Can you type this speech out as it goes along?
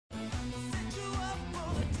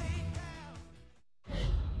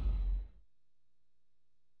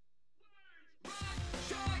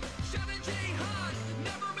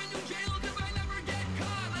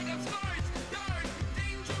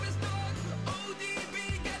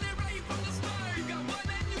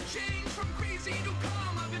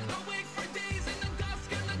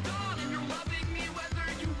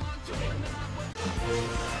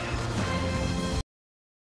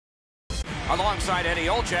Alongside Eddie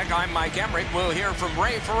Olczyk, I'm Mike Emmerich. We'll hear from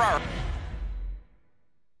Ray Ferraro.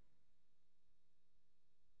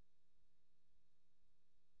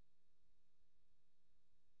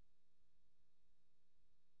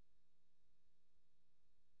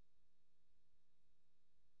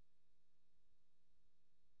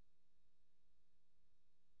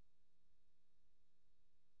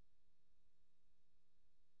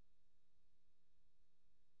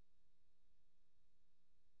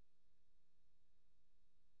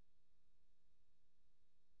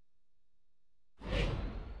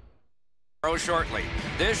 Shortly.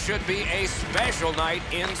 This should be a special night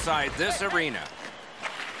inside this arena.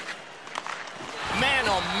 Man,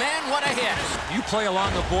 oh man, what a hit. You play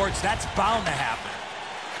along the boards, that's bound to happen.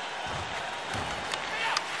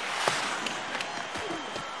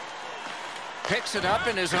 Picks it up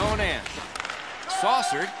in his own end.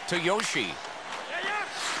 Saucered to Yoshi.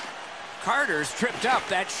 Carter's tripped up.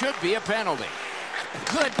 That should be a penalty.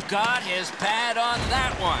 Good God, his pad on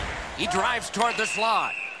that one. He drives toward the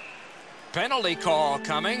slot. Penalty call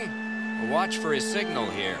coming. Watch for his signal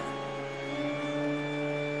here.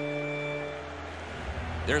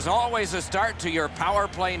 There's always a start to your power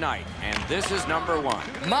play night, and this is number one.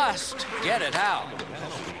 Must get it out.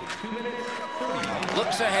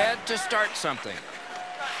 Looks ahead to start something.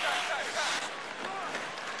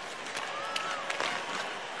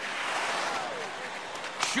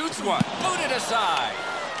 Shoots one. Booted aside.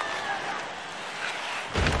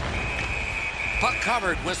 Puck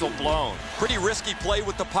covered, whistle blown. Pretty risky play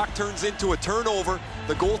with the puck turns into a turnover.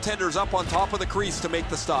 The goaltender's up on top of the crease to make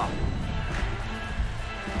the stop.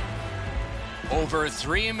 Over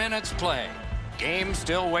 3 minutes play. Game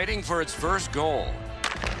still waiting for its first goal.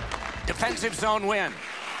 Defensive zone win.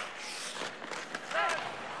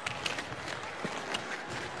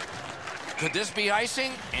 Could this be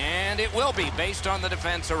icing? And it will be based on the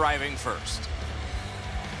defense arriving first.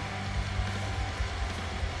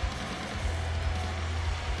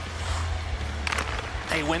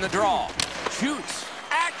 They win the draw. Shoots.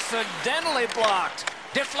 Accidentally blocked.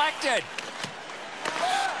 Deflected.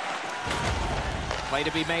 Play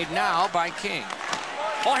to be made now by King.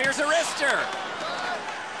 Oh, here's a wrister.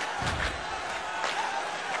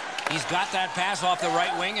 He's got that pass off the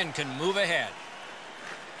right wing and can move ahead.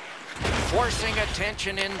 Forcing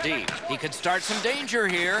attention in deep. He could start some danger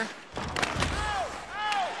here.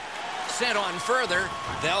 Sent on further.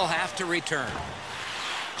 They'll have to return.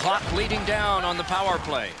 Clock leading down on the power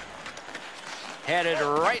play. Headed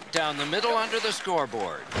right down the middle under the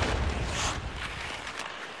scoreboard.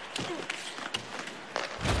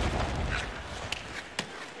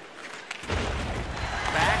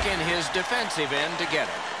 Back in his defensive end to get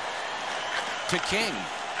it. To King.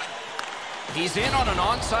 He's in on an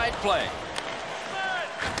onside play.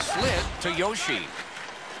 Slid to Yoshi.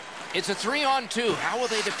 It's a 3-on-2. How will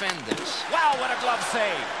they defend this? Wow, what a glove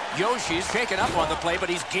save. Yoshi's shaken up on the play, but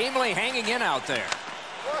he's gamely hanging in out there.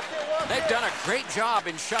 They've done a great job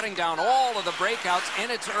in shutting down all of the breakouts, and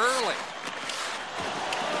it's early.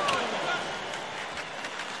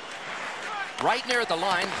 Right near the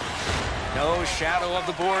line. No shadow of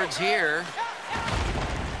the boards here.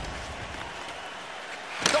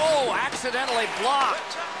 Oh, accidentally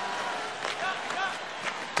blocked.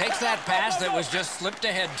 Takes that pass that was just slipped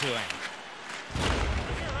ahead to him.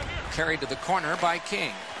 Carried to the corner by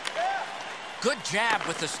King. Good jab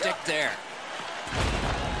with the stick there.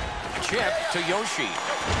 Chip to Yoshi.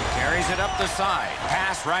 Carries it up the side.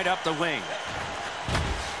 Pass right up the wing.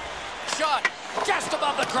 Shot just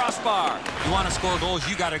above the crossbar. You want to score goals,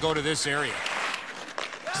 you got to go to this area.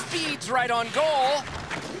 Speeds right on goal.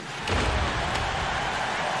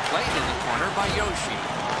 Played in the corner by Yoshi.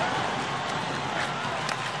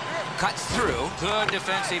 Cuts through. Good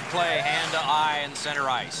defensive play, hand to eye and center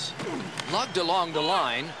ice. Lugged along the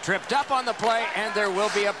line, tripped up on the play, and there will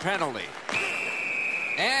be a penalty.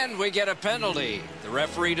 And we get a penalty. The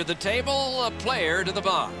referee to the table, a player to the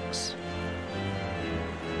box.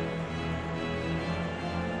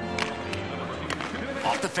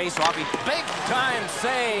 Off the face-off, big time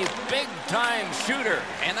save, big time shooter.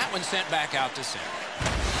 And that one sent back out to center.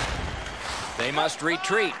 They must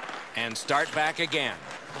retreat and start back again.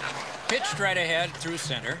 Pitched right ahead through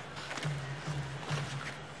center.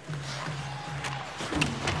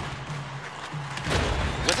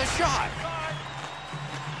 With a shot.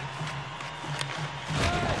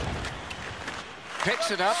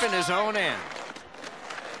 Picks it up in his own end.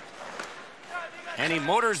 And he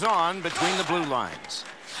motors on between the blue lines.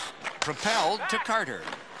 Propelled to Carter.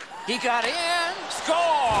 He got in.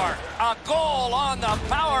 Score! A goal on the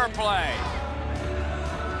power play.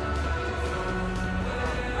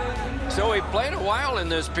 So he played a while in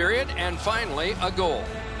this period, and finally a goal.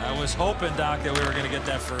 I was hoping, Doc, that we were going to get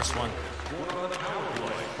that first one.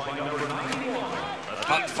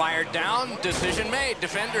 Puck fired down, decision made.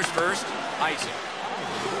 Defenders first, icing.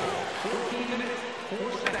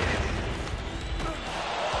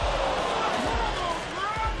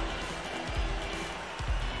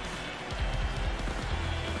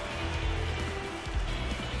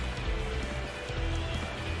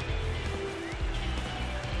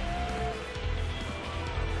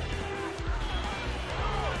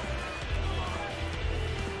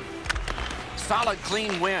 Solid,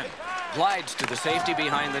 clean win. Glides to the safety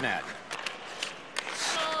behind the net.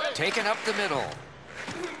 Taken up the middle.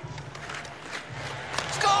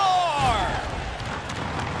 Score!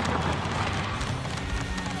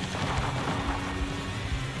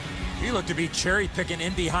 He looked to be cherry-picking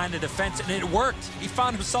in behind the defense, and it worked. He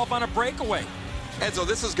found himself on a breakaway. Enzo,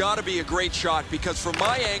 this has got to be a great shot because from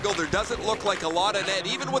my angle, there doesn't look like a lot of net.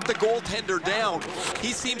 Even with the goaltender down,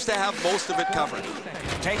 he seems to have most of it covered.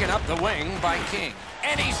 Taken up the wing by King.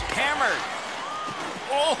 And he's hammered.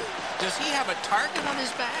 Oh, does he have a target on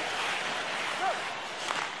his back?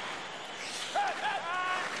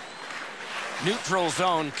 Neutral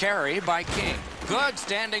zone carry by King. Good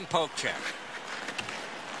standing poke check.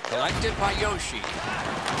 Collected by Yoshi.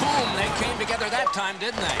 Boom, they came together that time,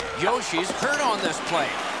 didn't they? Yoshi's hurt on this play.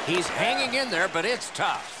 He's hanging in there, but it's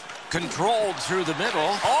tough. Controlled through the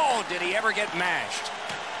middle. Oh, did he ever get mashed?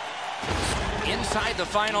 Inside the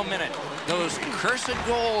final minute. Those cursed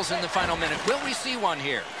goals in the final minute. Will we see one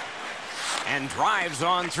here? And drives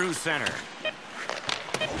on through center.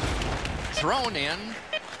 Thrown in.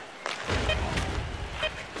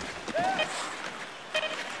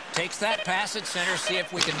 Takes that pass at center, see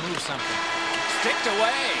if we can move something. Sticked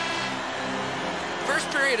away.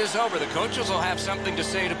 First period is over. The coaches will have something to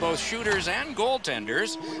say to both shooters and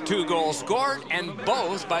goaltenders. 2 goals scored, and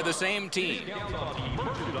both by the same team.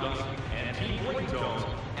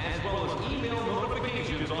 As well as email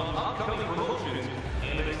notifications on upcoming promotions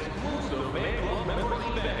and exclusive fan club member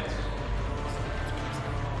events.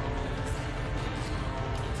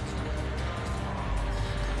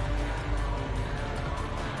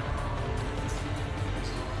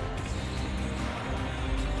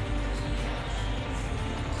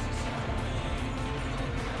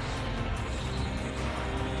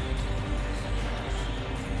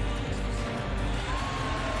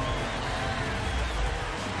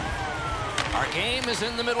 Our game is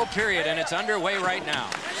in the middle period, and it's underway right now.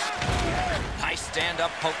 Nice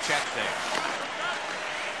stand-up poke check there.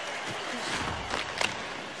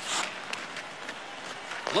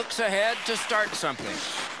 Looks ahead to start something.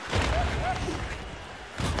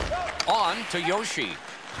 On to Yoshi.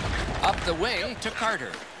 Up the wing to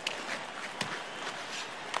Carter.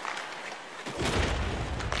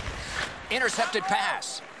 Intercepted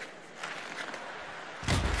pass.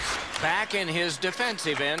 Back in his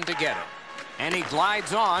defensive end to get it. And he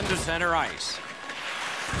glides on to center ice.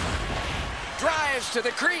 Drives to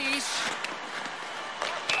the crease.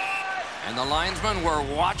 And the linesmen were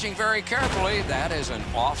watching very carefully. That is an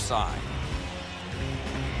offside.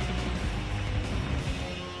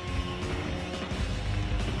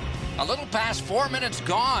 A little past 4 minutes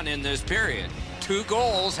gone in this period. 2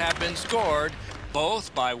 goals have been scored,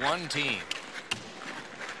 both by one team.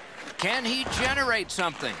 Can he generate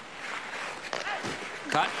something?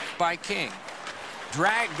 Cut by King.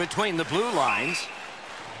 Dragged between the blue lines,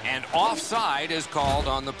 and offside is called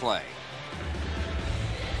on the play.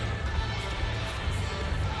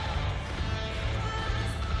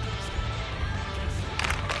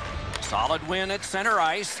 Solid win at center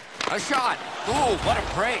ice. A shot. Ooh, what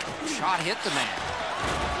a break. Shot hit the man.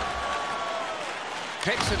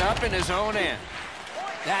 Picks it up in his own end.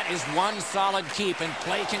 That is one solid keep, and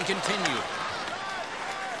play can continue.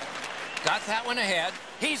 Got that one ahead.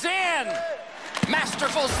 He's in!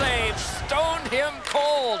 Masterful save. Stoned him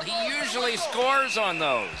cold. He usually scores on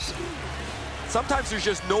those. Sometimes there's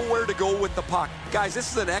just nowhere to go with the puck. Guys,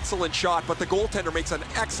 this is an excellent shot, but the goaltender makes an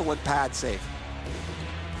excellent pad save.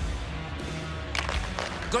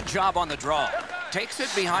 Good job on the draw. Takes it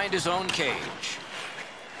behind his own cage.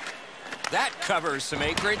 That covers some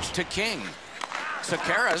acreage to King.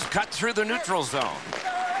 Sakara's cut through the neutral zone.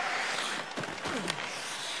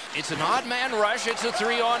 It's an odd man rush. It's a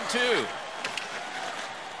 3-on-2.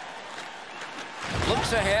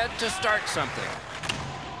 Looks ahead to start something.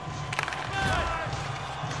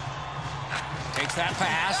 Takes that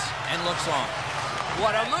pass and looks on.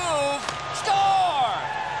 What a move! Score!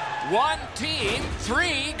 One team,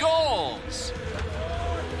 3 goals.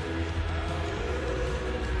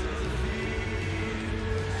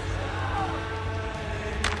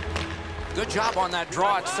 Good job on that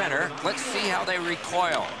draw at center. Let's see how they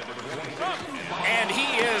recoil. And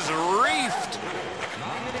he is reefed.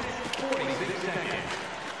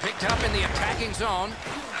 Picked up in the attacking zone.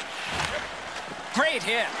 Great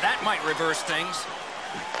hit. That might reverse things.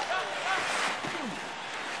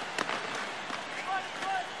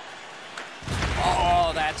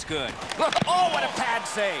 Oh, that's good. Oh, what a pad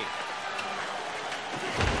save.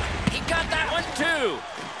 He got that one, too.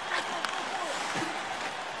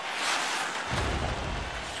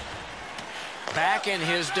 Back in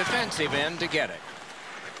his defensive end to get it.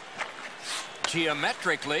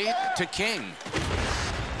 Geometrically to King.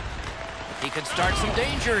 He can start some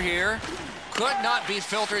danger here. Could not be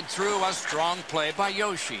filtered through a strong play by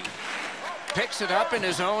Yoshi. Picks it up in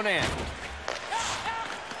his own end.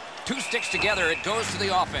 Two sticks together, it goes to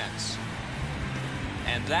the offense.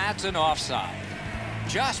 And that's an offside.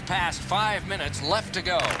 Just past 5 minutes left to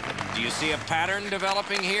go. Do you see a pattern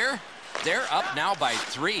developing here? They're up now by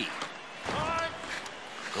 3.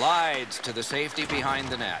 Glides to the safety behind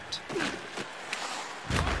the net.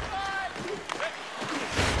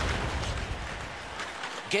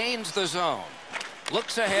 Gains the zone.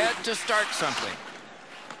 Looks ahead to start something.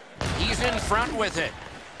 He's in front with it.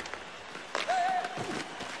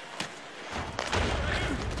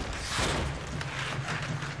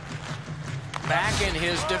 Back in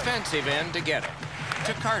his defensive end to get it.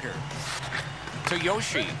 To Carter. To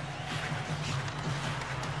Yoshi.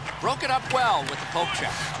 Broke it up well with the poke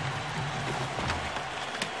check.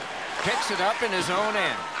 Picks it up in his own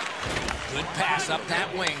end. Good pass up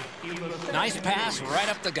that wing. Nice pass right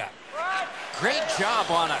up the gut. Great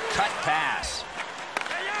job on a cut pass.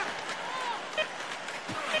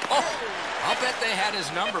 Oh, I'll bet they had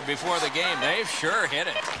his number before the game. They've sure hit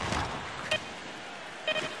it.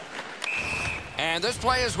 And this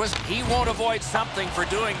play is with, he won't avoid something for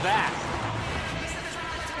doing that.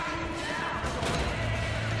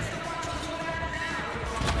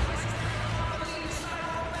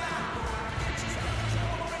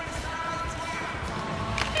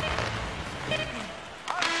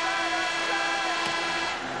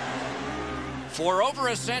 For over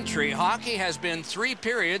a century, hockey has been 3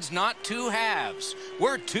 periods, not 2 halves.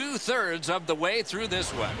 We're 2/3 of the way through this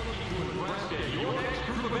one.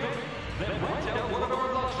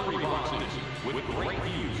 With great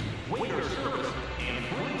views, waiter service, and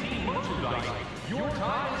full-team merchandise, your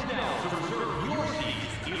time is now to reserve your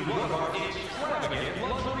seat in one of our extravagant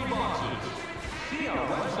luxury boxes. See our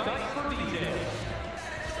website for details.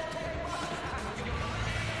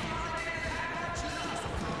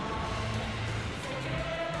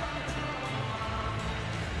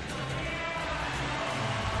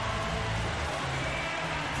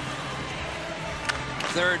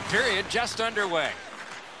 Third period just underway.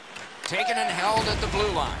 Taken and held at the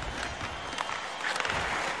blue line.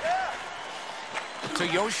 To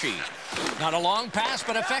Yoshi. Not a long pass,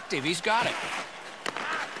 but effective. He's got it.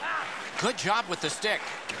 Good job with the stick.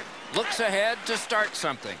 Looks ahead to start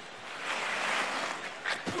something.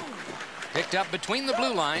 Picked up between the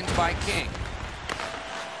blue lines by King.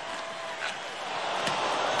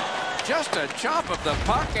 Just a chop of the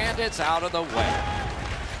puck, and it's out of the way.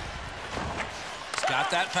 He's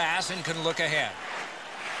got that pass and can look ahead.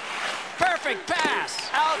 Perfect pass.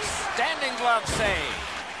 Outstanding glove save.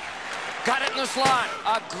 Got it in the slot.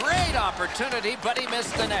 A great opportunity, but he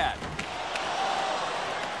missed the net.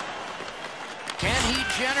 Can he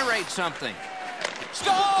generate something?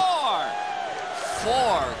 Score!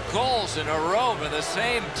 4 goals in a row for the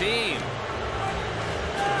same team.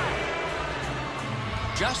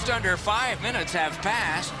 Just under 5 minutes have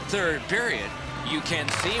passed, third period. You can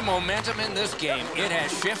see momentum in this game. It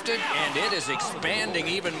has shifted, and it is expanding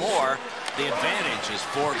even more. The advantage is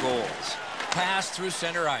 4 goals. Pass through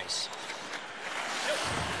center ice.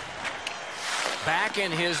 Back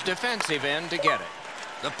in his defensive end to get it.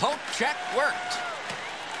 The poke check worked.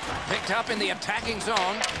 Picked up in the attacking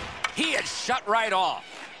zone. He is shut right off.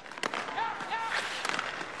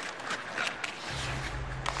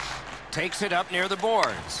 Takes it up near the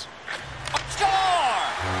boards. Score!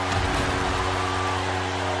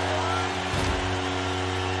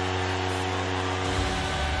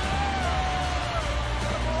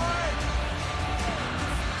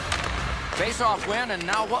 Face-off win, and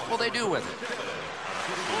now what will they do with it?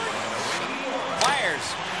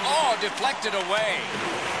 Fires. Oh, deflected away.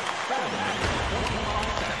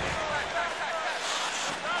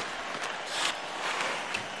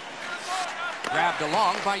 Grabbed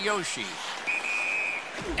along by Yoshi.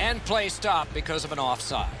 And play stopped because of an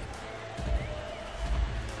offside.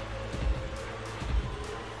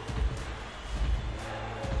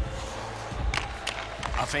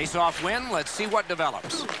 A face-off win. Let's see what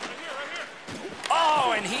develops.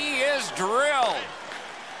 Oh, and he is drilled.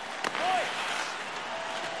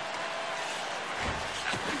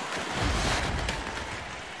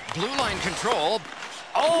 Blue line control.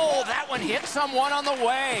 Oh, that one hit someone on the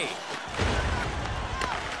way.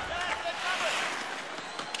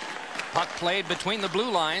 Puck played between the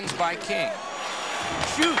blue lines by King.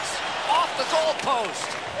 Shoots off the goal post.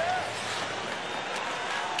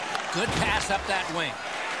 Good pass up that wing.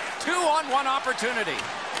 2-on-1 opportunity.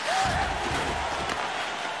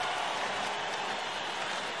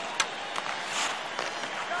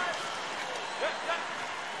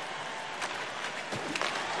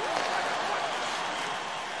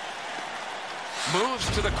 Moves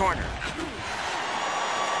to the corner.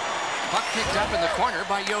 Puck picked up in the corner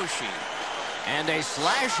by Yoshi. And a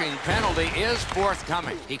slashing penalty is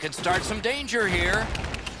forthcoming. He could start some danger here.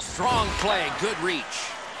 Strong play, good reach.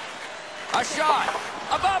 A shot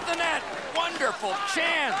above the net. Wonderful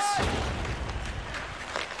chance.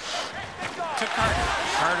 To Carter.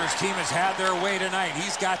 Carter's team has had their way tonight.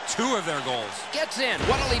 He's got 2 of their goals. Gets in.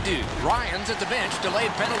 What'll he do? Ryan's at the bench.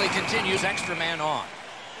 Delayed penalty continues. Extra man on.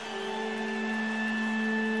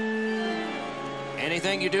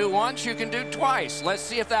 Anything you do once, you can do twice. Let's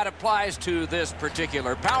see if that applies to this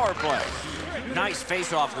particular power play. Nice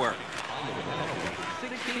face-off work.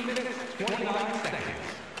 16 minutes, 29 seconds.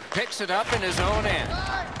 Picks it up in his own end.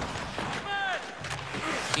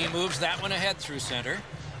 He moves that one ahead through center.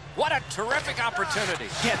 What a terrific opportunity.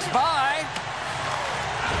 Gets by.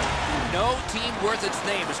 No team worth its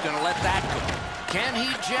name is going to let that go. Can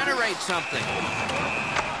he generate something?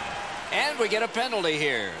 And we get a penalty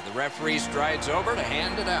here. The referee strides over to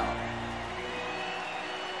hand it out.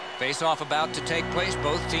 Face-off about to take place.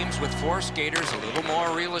 Both teams with 4 skaters. A little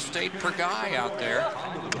more real estate per guy out there.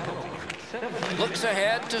 Looks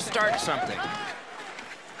ahead to start something.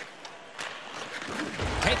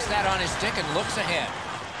 Takes that on his stick and looks ahead.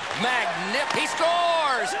 He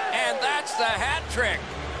scores! And that's the hat trick.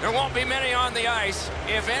 There won't be many on the ice,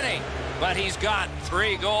 if any. But he's got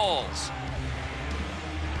 3 goals.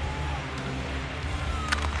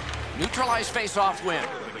 Neutralized face-off win.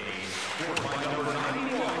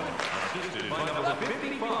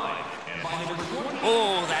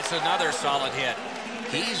 Oh, that's another solid hit.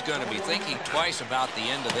 He's going to be thinking twice about the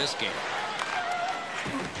end of this game.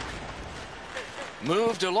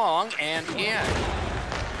 Moved along and in.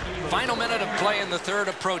 Final minute of play in the third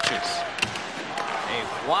approaches. A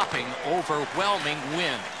whopping, overwhelming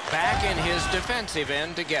win. Back in his defensive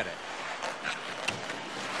end to get it.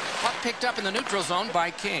 Puck picked up in the neutral zone by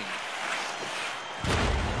King.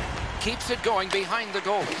 Keeps it going behind the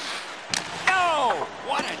goalie. Oh,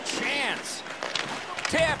 what a chance.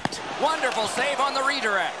 Tipped. Wonderful save on the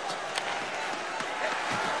redirect.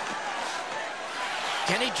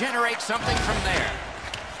 Can he generate something from there?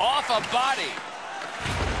 Off a body.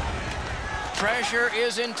 Pressure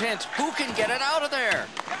is intense. Who can get it out of there?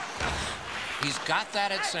 He's got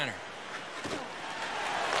that at center.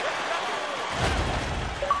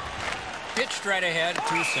 Pitched right ahead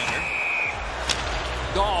through center.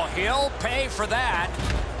 Oh, he'll pay for that.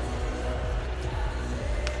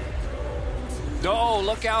 Oh,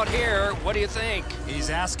 look out here. What do you think? He's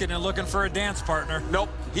asking and looking for a dance partner. Nope,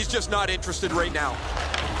 he's just not interested right now.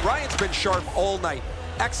 Ryan's been sharp all night.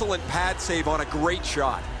 Excellent pad save on a great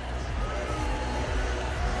shot.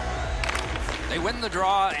 They win the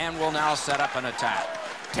draw and will now set up an attack.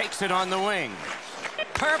 Takes it on the wing.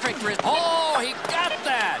 Perfect wrist. Oh, he got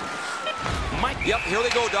that. Mike. Yep, here they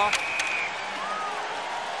go, Doc.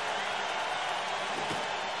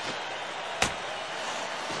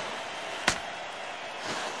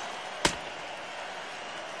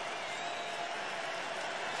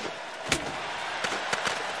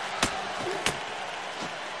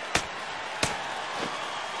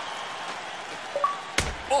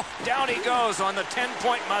 Oh, down he goes on the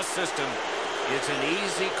 10-point must system. It's an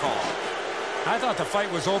easy call. I thought the fight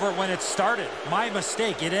was over when it started. My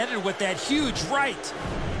mistake. It ended with that huge right.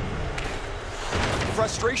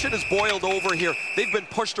 Frustration has boiled over here. They've been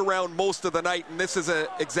pushed around most of the night, and this is an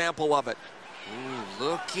example of it. Ooh,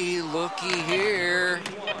 looky here.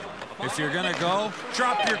 If you're gonna go,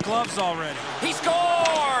 drop your gloves already. He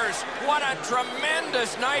scores! What a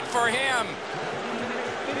tremendous night for him.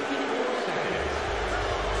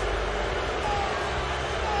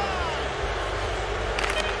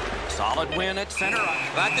 Solid win at center.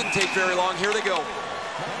 That didn't take very long. Here they go.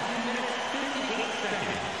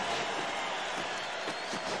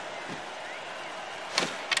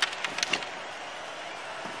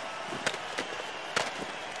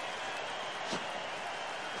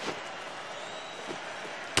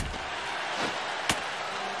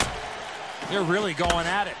 They're really going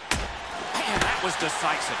at it. Man, that That was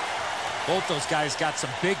decisive. Both those guys got some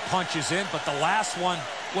big punches in, but the last one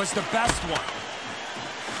was the best one.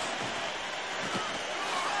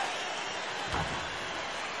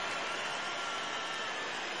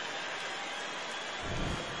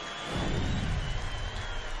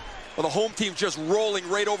 Well, the home team just rolling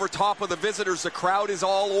right over top of the visitors. The crowd is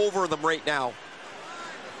all over them right now.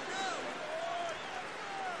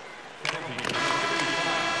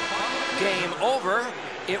 Game over.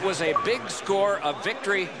 It was a big score, a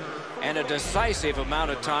victory, and a decisive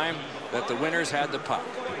amount of time that the winners had the puck.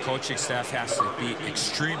 The coaching staff has to be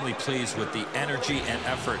extremely pleased with the energy and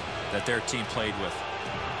effort that their team played with.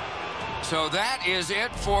 So that is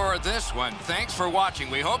it for this one. Thanks for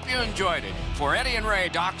watching. We hope you enjoyed it. For Eddie and Ray,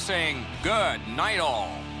 Doc saying good night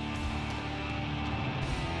all.